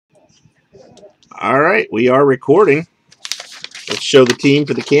All right, we are recording. Let's show the team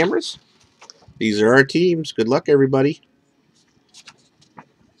for the cameras. These are our teams. Good luck, everybody.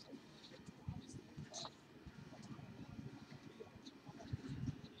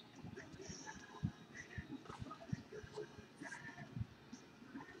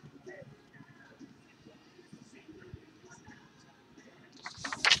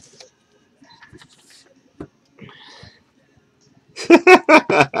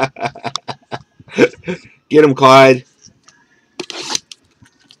 Get him, Clyde.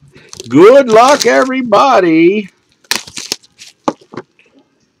 Good luck, everybody.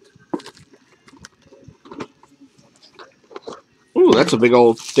 Ooh, that's a big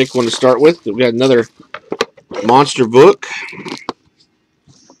old thick one to start with. We got another monster book.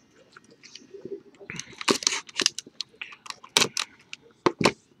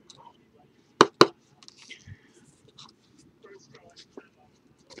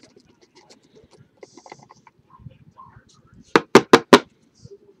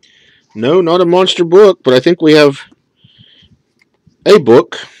 No, not a monster book, but I think we have a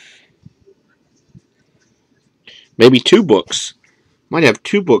book. Maybe two books. Might have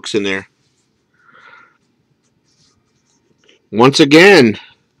two books in there. Once again,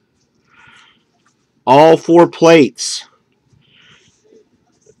 all four plates.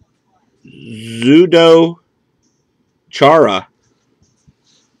 Zudo Chara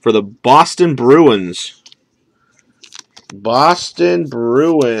for the Boston Bruins. Boston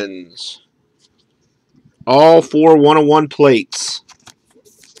Bruins. All four 101 plates.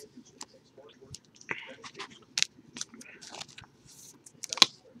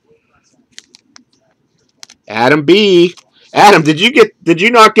 Adam B. Adam, did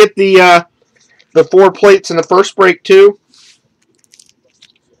you not get the four plates in the first break too?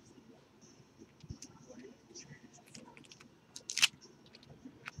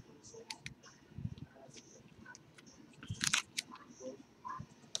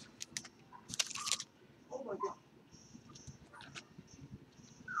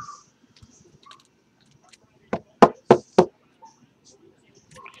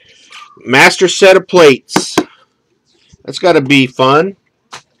 Master set of plates. That's got to be fun.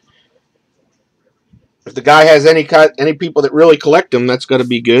 If the guy has any people that really collect them, that's got to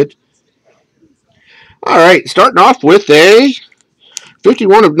be good. All right, starting off with a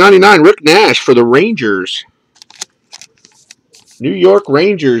 51 of 99 Rick Nash for the Rangers. New York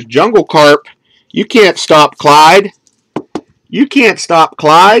Rangers. Jungle Carp. You can't stop Clyde. You can't stop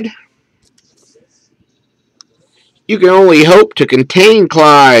Clyde. You can only hope to contain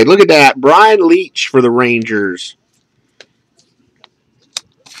Clyde. Look at that. Brian Leetch for the Rangers.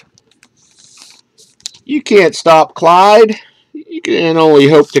 You can't stop Clyde. You can only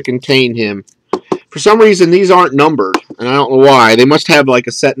hope to contain him. For some reason, these aren't numbered, and I don't know why. They must have like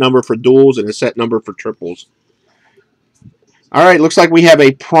a set number for duels and a set number for triples. All right, looks like we have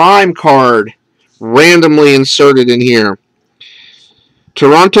a prime card randomly inserted in here.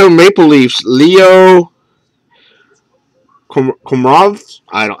 Toronto Maple Leafs, Leo Komarov.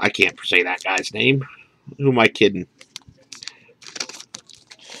 I can't say that guy's name. Who am I kidding?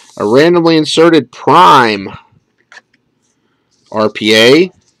 A randomly inserted prime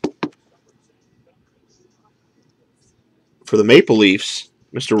RPA for the Maple Leafs.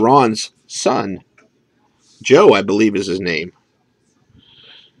 Mr. Ron's son. Joe, I believe is his name.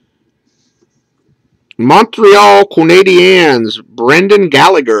 Montreal Canadiens, Brendan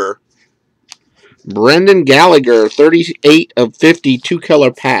Gallagher. Brendan Gallagher, 38 of 50,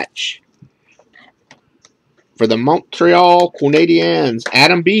 two-color patch. For the Montreal Canadiens,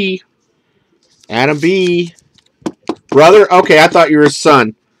 Adam B. Adam B. Brother? Okay, I thought you were his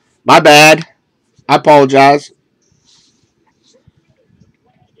son. My bad. I apologize.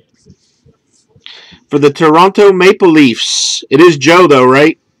 For the Toronto Maple Leafs, it is Joe, though,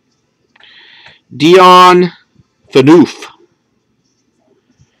 right? Dion Phaneuf.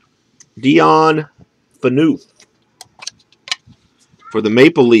 Dion Phaneuf. For the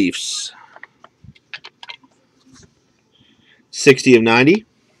Maple Leafs. 60 of 90.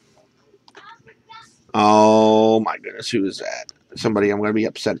 Oh, my goodness. Who is that? Somebody I'm going to be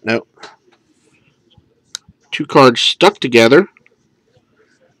upset. No. Two cards stuck together.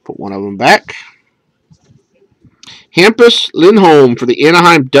 Put one of them back. Hampus Lindholm for the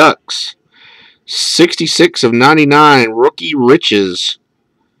Anaheim Ducks. 66 of 99. Rookie riches.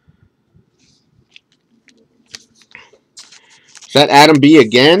 Is that Adam B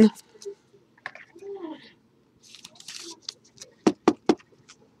again?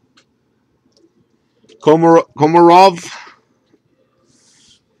 Komarov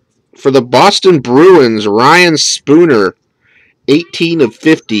for the Boston Bruins. Ryan Spooner. 18 of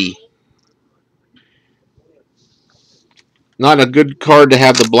 50. Not a good card to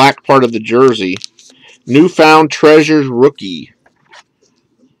have the black part of the jersey. Newfound Treasures rookie.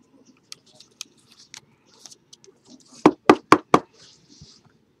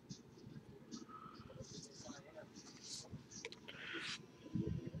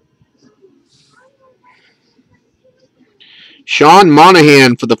 Sean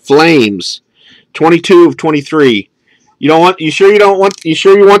Monahan for the Flames. 22 of 23. You don't want? You sure you don't want? You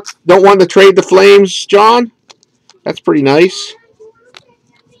sure you don't want to trade the Flames, John? That's pretty nice.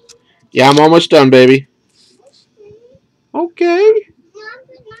 Yeah, I'm almost done, baby. Okay.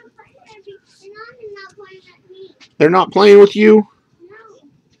 They're not playing with you?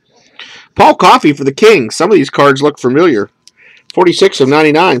 Paul Coffey for the Kings. Some of these cards look familiar. 46 of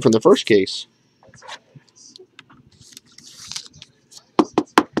 99 from the first case.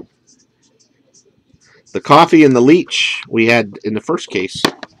 The Coffey and the Leech we had in the first case.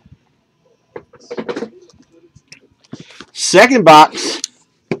 Second box.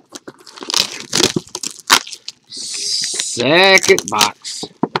 Second box.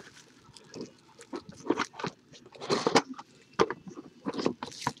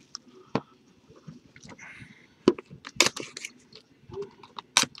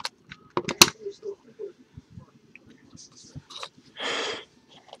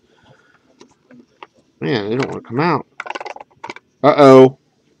 Man, they don't want to come out. Uh-oh.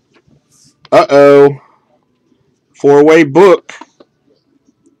 Uh-oh. Four-way book.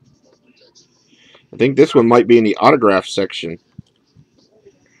 I think this one might be in the autograph section.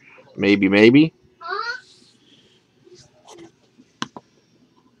 Maybe, maybe.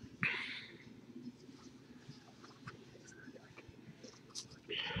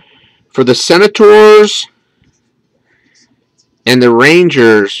 For the Senators and the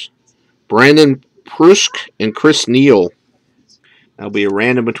Rangers, Brandon Prusk and Chris Neal. That'll be a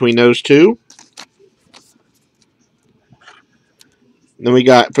random between those two. Then we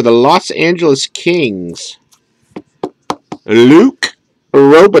got for the Los Angeles Kings, Luc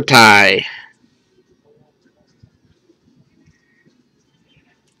Robitaille.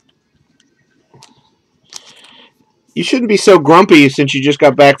 You shouldn't be so grumpy since you just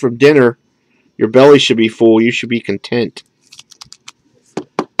got back from dinner. Your belly should be full. You should be content.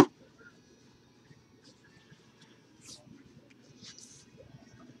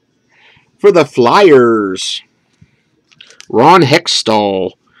 For the Flyers, Ron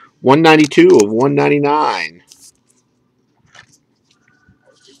Hextall, 192 of 199.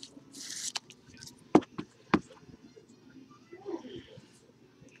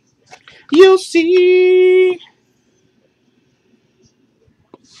 You'll see.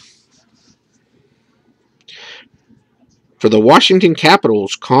 For the Washington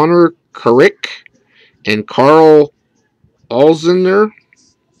Capitals, Connor Carrick and Carl Alzner,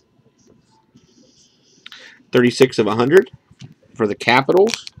 36 of 100 for the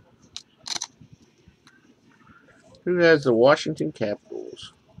Capitals. Who has the Washington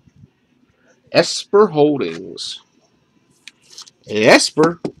Capitals? Esper Holdings.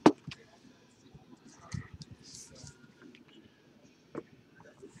 Esper.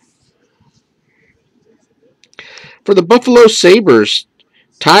 For the Buffalo Sabres,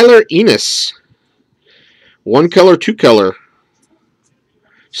 Tyler Ennis. One color, two color.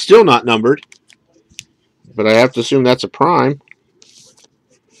 Still not numbered. But I have to assume that's a prime.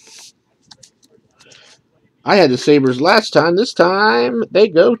 I had the Sabres last time. This time they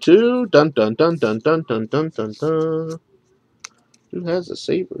go to dun dun dun dun dun dun dun dun dun. Who has the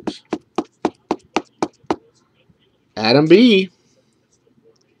Sabres? Adam B.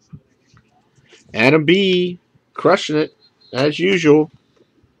 Adam B. Crushing it as usual.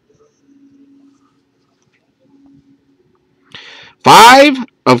 5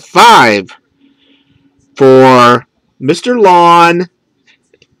 of 5 for Mr. Lawn.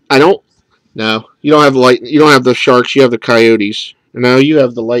 No, you don't have you don't have the Sharks. You have the Coyotes. No, you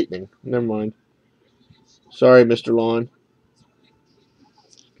have the Lightning. Never mind. Sorry, Mr. Lawn.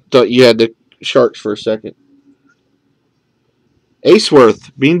 Thought you had the Sharks for a second.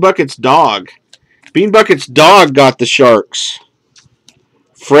 Aceworth, Bean Bucket's dog. Bean Bucket's dog got the Sharks.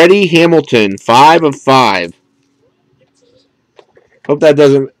 Freddie Hamilton, 5 of 5. Hope that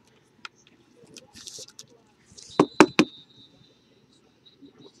doesn't...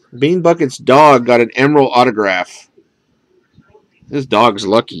 Bean Bucket's dog got an emerald autograph. This dog's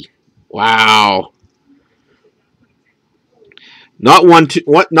lucky. Wow. Not one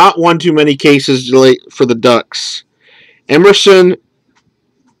too many cases for the Ducks. Emerson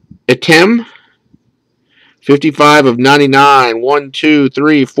Etem, 55 of 99. 1, 2,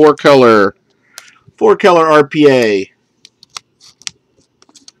 3, 4 color. 4 color RPA.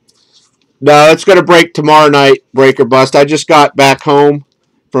 No, it's going to break tomorrow night, break or bust. I just got back home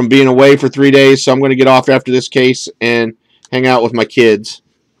from being away for 3 days, so I'm going to get off after this case and hang out with my kids.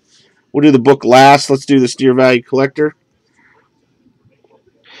 We'll do the book last. Let's do the Steer Value Collector.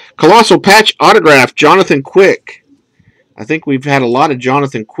 Colossal Patch Autograph, Jonathan Quick. I think we've had a lot of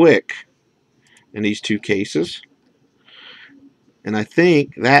Jonathan Quick in these two cases. And I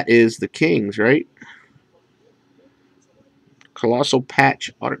think that is the Kings, right? Colossal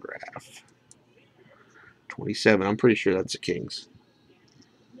Patch Autograph. 27. I'm pretty sure that's the Kings.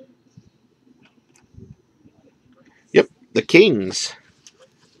 Yep, the Kings.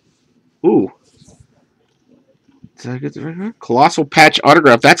 Ooh. Did I get the right? Colossal Patch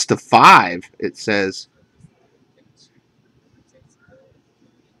Autograph. That's the 5, it says.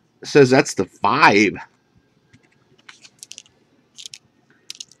 It says that's the 5.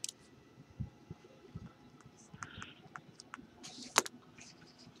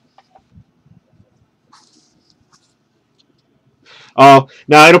 Oh,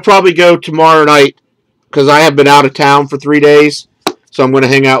 now it'll probably go tomorrow night because I have been out of town for 3 days. So I'm going to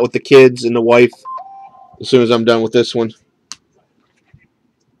hang out with the kids and the wife as soon as I'm done with this one.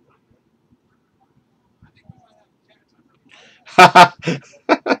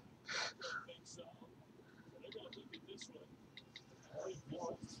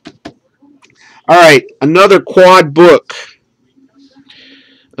 All right, another quad book.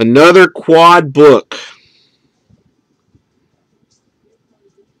 Another quad book.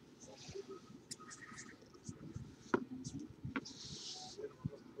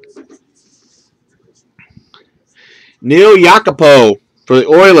 Neil Jacopo for the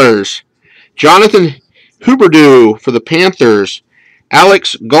Oilers. Jonathan Huberdeau for the Panthers.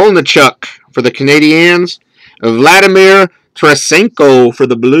 Alex Golnichuk for the Canadiens. Vladimir Tarasenko for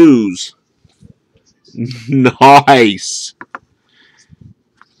the Blues. Nice.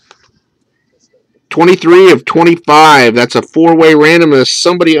 23 of 25. That's a 4-way randomness.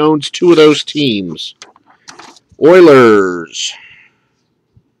 Somebody owns 2 of those teams. Oilers.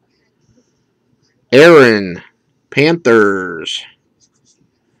 Aaron. Panthers.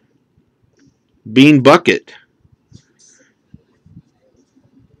 Bean Bucket.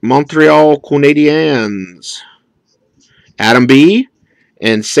 Montreal Canadiens. Adam B.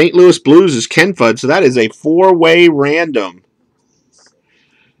 And St. Louis Blues is Ken Fudd. So that is a 4-way random.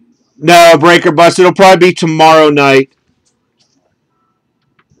 No, breaker bust. It'll probably be tomorrow night.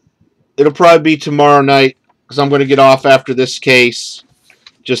 It'll probably be tomorrow night because I'm going to get off after this case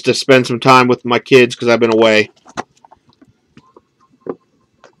just to spend some time with my kids because I've been away.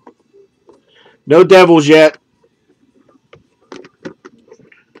 No Devils yet.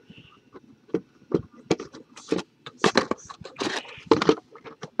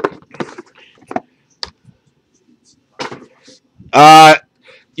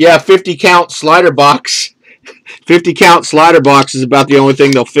 Yeah, 50 count slider box. 50 count slider box is about the only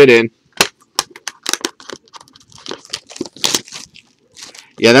thing they'll fit in.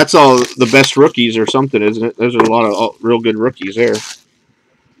 Yeah, that's all the best rookies or something, isn't it? There's a lot of real good rookies there.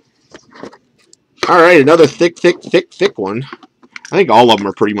 All right, another thick one. I think all of them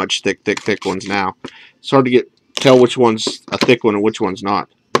are pretty much thick ones now. It's hard to tell which one's a thick one and which one's not.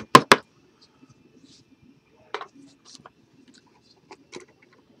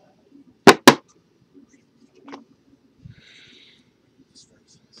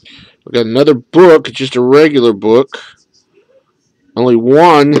 We got another book. It's just a regular book. Only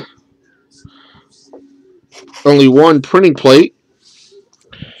one printing plate.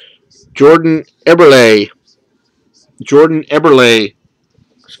 Jordan Eberle.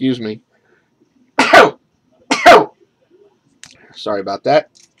 Excuse me. Sorry about that.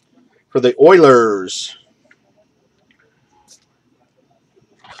 For the Oilers.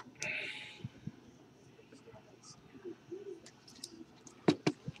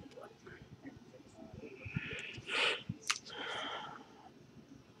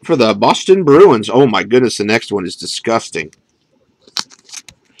 For the Boston Bruins. Oh my goodness, the next one is disgusting.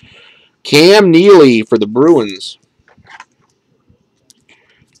 Cam Neely for the Bruins.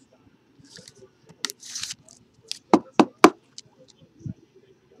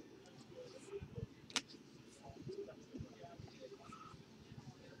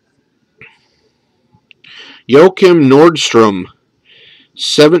 Joakim Nordstrom.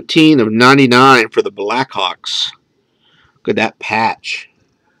 17 of 99 for the Blackhawks. Look at that patch.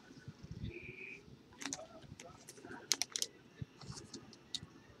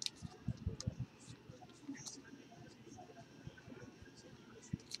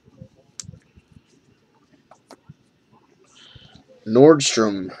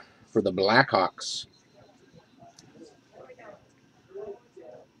 Nordstrom for the Blackhawks.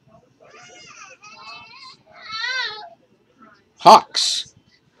 Hawks.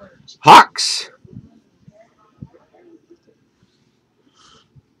 Hawks.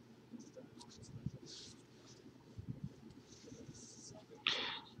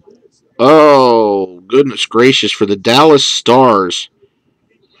 Oh, goodness gracious. For the Dallas Stars.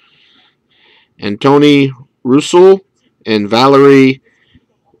 Antoni Russell and Valerie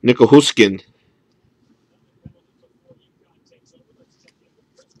Nikolhuskin.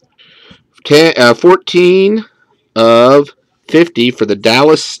 14 of 50 for the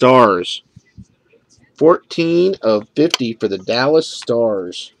Dallas Stars. 14 of 50 for the Dallas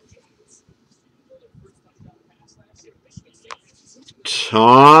Stars.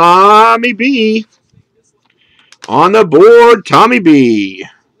 Tommy B. On the board, Tommy B.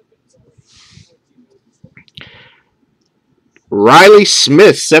 Riley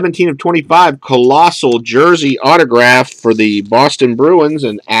Smith, 17 of 25, colossal jersey autograph for the Boston Bruins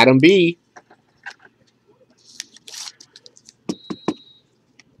and Adam B.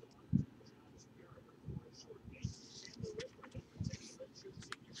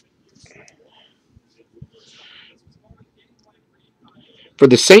 For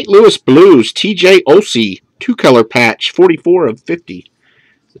the St. Louis Blues, TJ Oshie, two-color patch, 44 of 50.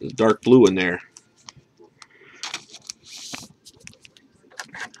 Dark blue in there.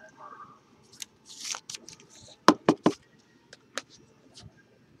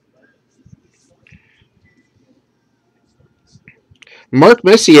 Mark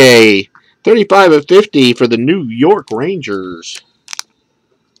Messier, 35 of 50 for the New York Rangers.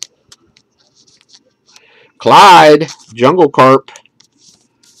 Clyde, Jungle Carp.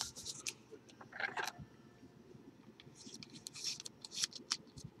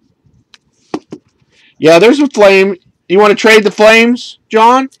 Yeah, there's a flame. You want to trade the flames,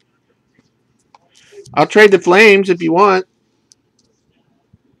 John? I'll trade the flames if you want.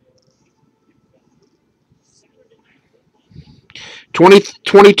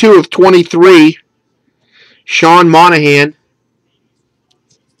 22 of 23. Sean Monahan.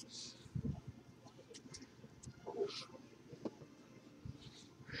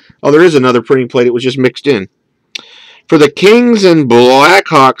 Oh, there is another printing plate. It was just mixed in. For the Kings and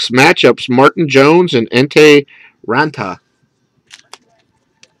Blackhawks matchups, Martin Jones and Ente Ranta.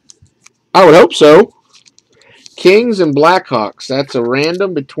 I would hope so. Kings and Blackhawks. That's a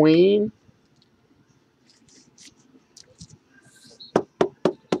random between.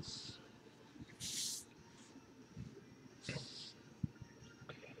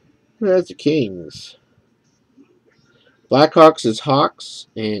 That's the Kings. Blackhawks is Hawks,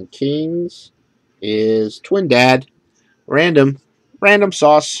 and Kings is Twin Dad. Random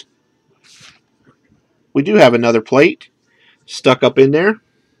sauce. We do have another plate stuck up in there.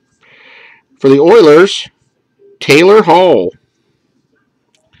 For the Oilers, Taylor Hall.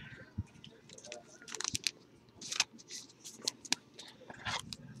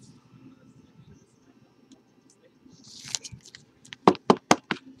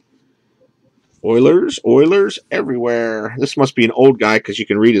 Oilers everywhere. This must be an old guy because you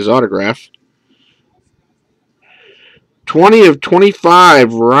can read his autograph. 20 of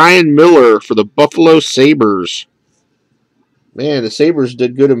 25, Ryan Miller for the Buffalo Sabres. Man, the Sabres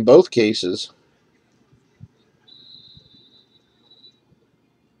did good in both cases.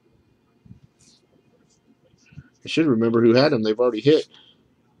 I should remember who had them. They've already hit.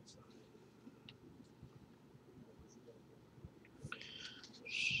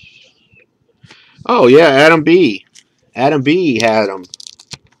 Oh, yeah, Adam B. Adam B had them.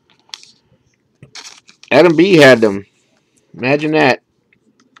 Adam B had them. Imagine that.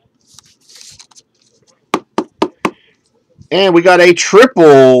 And we got a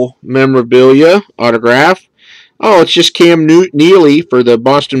triple memorabilia autograph. Oh, it's just Cam Neely for the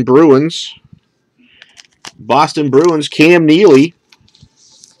Boston Bruins. Boston Bruins, Cam Neely.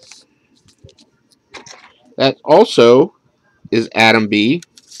 That also is Adam B.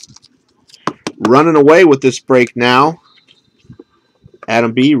 Running away with this break now.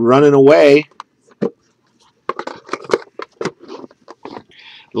 Adam B running away.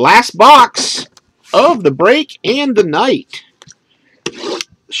 Last box of the break and the night.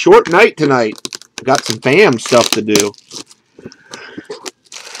 Short night tonight. Got some fam stuff to do.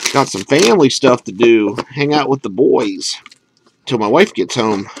 Got some family stuff to do. Hang out with the boys till my wife gets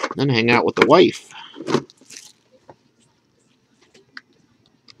home. Then hang out with the wife.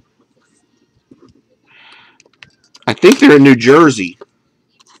 I think they're in New Jersey.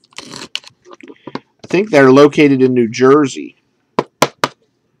 I think they're located in New Jersey.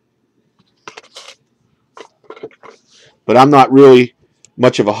 But I'm not really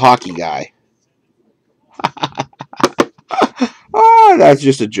much of a hockey guy. Oh, that's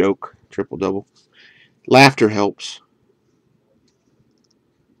just a joke. Triple double. Laughter helps.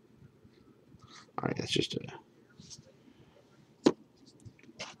 right, that's just a.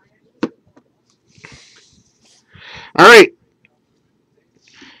 All right.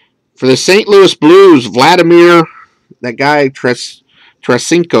 For the St. Louis Blues, Vladimir, that guy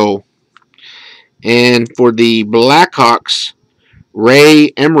Tarasenko. And for the Blackhawks,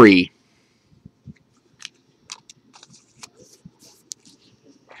 Ray Emery.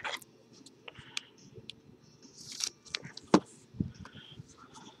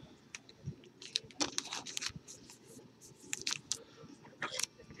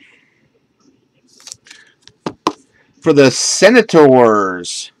 For the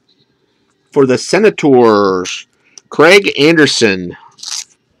Senators, Craig Anderson,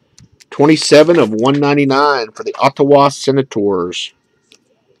 27 of 199 for the Ottawa Senators.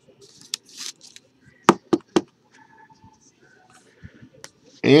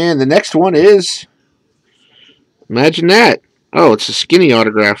 And the next one is, imagine that. Oh, it's a skinny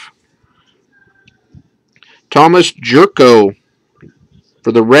autograph. Thomas Jurko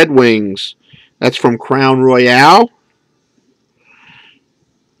for the Red Wings. That's from Crown Royale.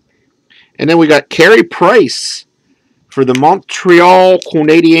 And then we got Carey Price for the Montreal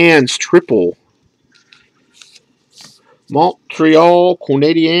Canadiens triple. Montreal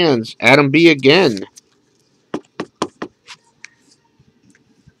Canadiens. Adam B. again.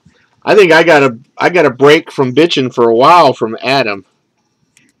 I think I got a break from bitching for a while from Adam.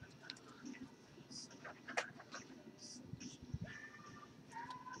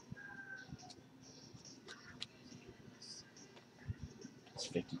 It's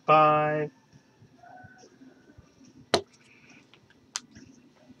 55.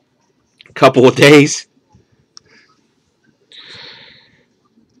 Couple of days.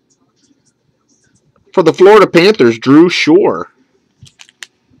 For the Florida Panthers, Drew Shore.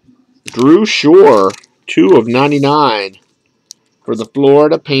 Drew Shore, 2 of 99 for the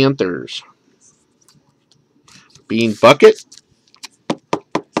Florida Panthers. Bean Bucket.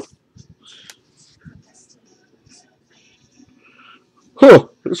 Huh,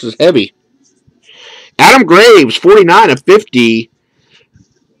 this is heavy. Adam Graves, 49 of 50.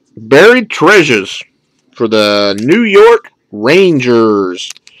 Buried Treasures for the New York Rangers.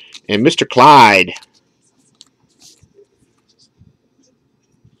 And Mr. Clyde.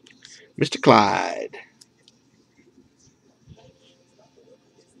 Mr. Clyde.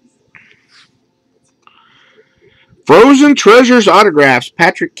 Frozen Treasures autographs.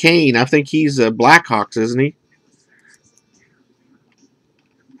 Patrick Kane. I think he's a Blackhawks, isn't he?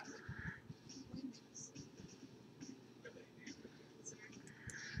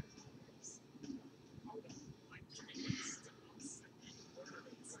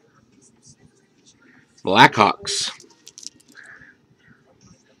 Blackhawks.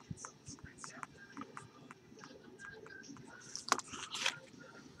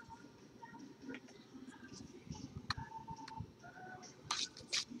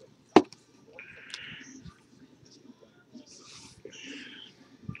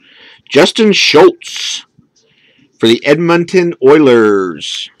 Justin Schultz for the Edmonton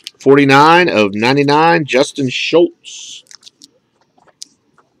Oilers. 49 of 99, Justin Schultz.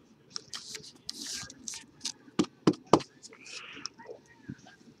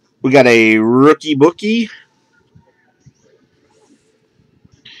 We got a rookie bookie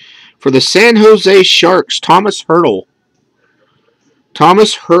for the San Jose Sharks, Thomas Hertl.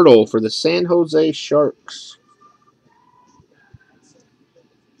 Thomas Hertl for the San Jose Sharks.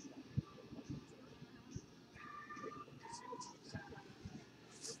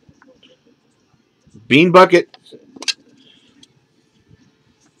 Bean Bucket.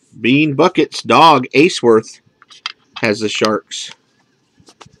 Bean Bucket's dog, Aceworth, has the Sharks.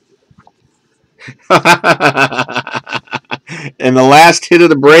 And the last hit of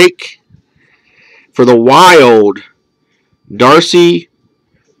the break for the Wild, Darcy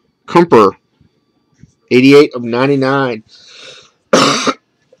Kuemper, 88 of 99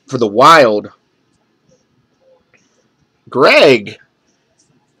 for the Wild. Greg.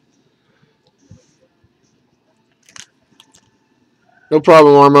 No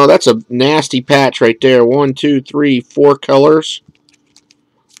problem, Armo. That's a nasty patch right there. 1, 2, 3, 4 colors.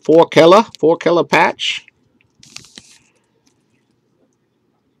 4 color patch.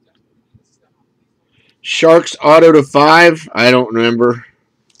 Sharks auto to 5. I don't remember.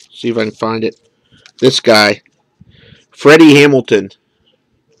 See if I can find it. This guy. Freddie Hamilton.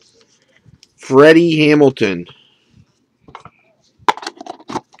 Freddie Hamilton.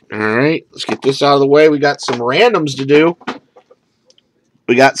 Alright, let's get this out of the way. We got some randoms to do.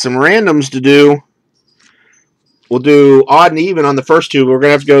 We'll do odd and even on the first two, but we're going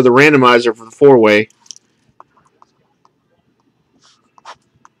to have to go to the randomizer for the 4-way.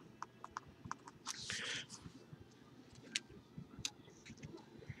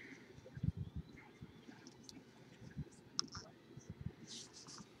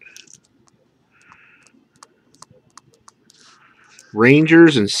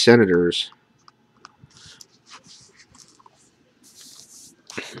 Rangers and Senators.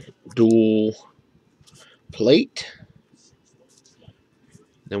 Dual plate.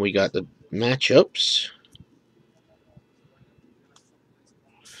 Then we got the matchups.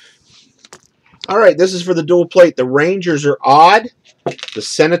 All right, this is for the dual plate. The Rangers are odd. The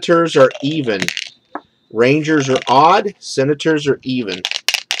Senators are even. Rangers are odd. Senators are even.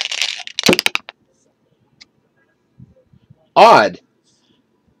 Odd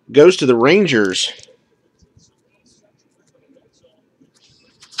goes to the Rangers.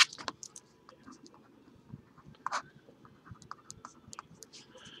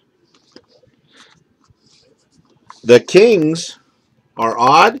 The Kings are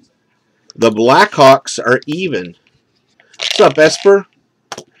odd. The Blackhawks are even. What's up, Esper?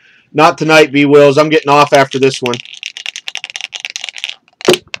 Not tonight, B. Wills. I'm getting off after this one.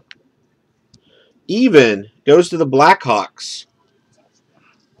 Even goes to the Blackhawks.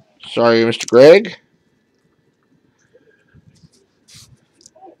 Sorry, Mr. Greg.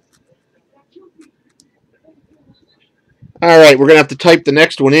 All right, we're going to have to type the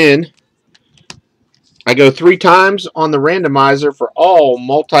next one in. I go 3 times on the randomizer for all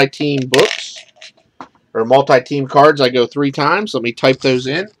multi-team books or multi-team cards. I go 3 times. Let me type those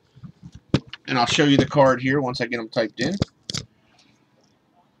in, and I'll show you the card here once I get them typed in.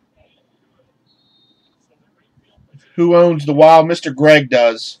 Who owns the Wild? Mr. Greg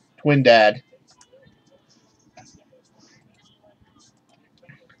does. Twin Dad.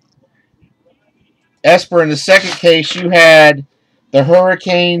 Esper, in the second case, you had the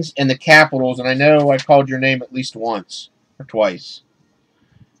Hurricanes and the Capitals, and I know I called your name at least once or twice.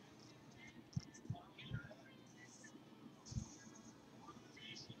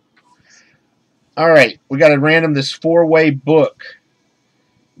 All right, we got to random this 4-way book.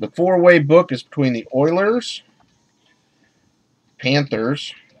 The 4-way book is between the Oilers,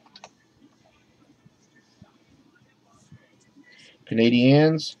 Panthers,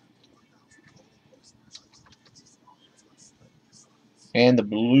 Canadiens, and the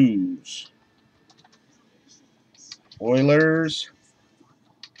Blues. Oilers,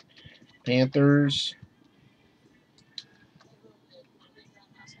 Panthers,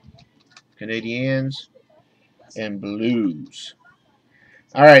 Canadiens, and Blues.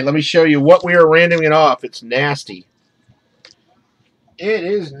 All right, let me show you what we are randoming it off. It's nasty. It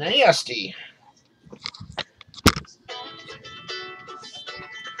is nasty.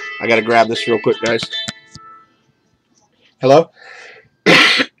 I got to grab this real quick, guys. Hello?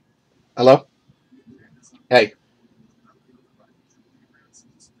 Hello? Hey.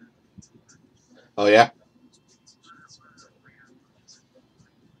 Oh, yeah?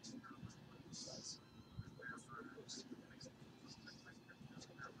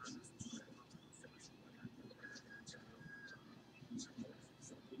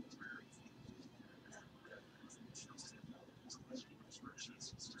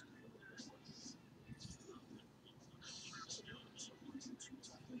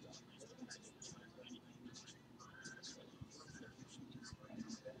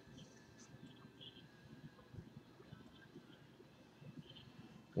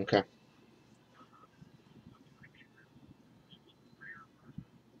 Okay.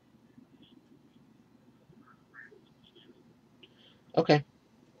 Okay.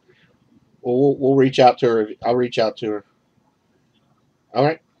 Well, we'll reach out to her. I'll reach out to her. All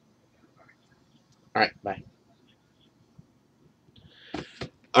right. All right. Bye.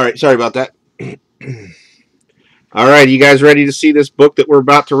 All right. Sorry about that. All right. You guys ready to see this book that we're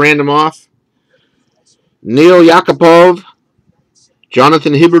about to random off? Neil Yakupov,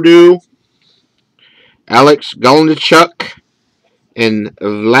 Jonathan Huberdeau, Alex Golnichuk, and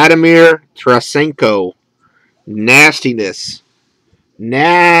Vladimir Tarasenko. Nastiness.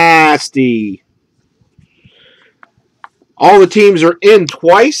 Nasty. All the teams are in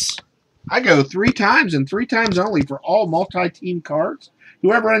twice. I go 3 times and 3 times only for all multi-team cards.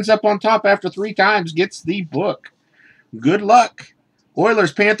 Whoever ends up on top after 3 times gets the book. Good luck.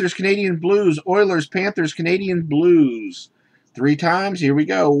 Oilers, Panthers, Canadian Blues. Oilers, Panthers, Canadian Blues. 3 times. Here we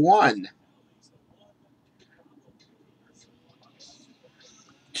go. 1,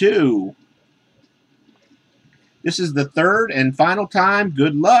 2. This is the 3rd and final time.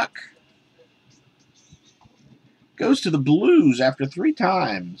 Good luck. Goes to the Blues after 3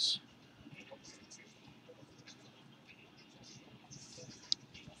 times.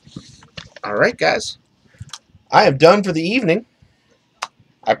 All right, guys. I am done for the evening.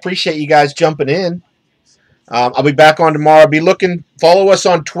 I appreciate you guys jumping in. I'll be back on tomorrow. Follow us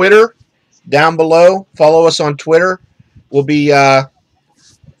on Twitter down below. Follow us on Twitter. We'll be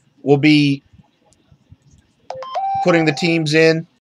putting the teams in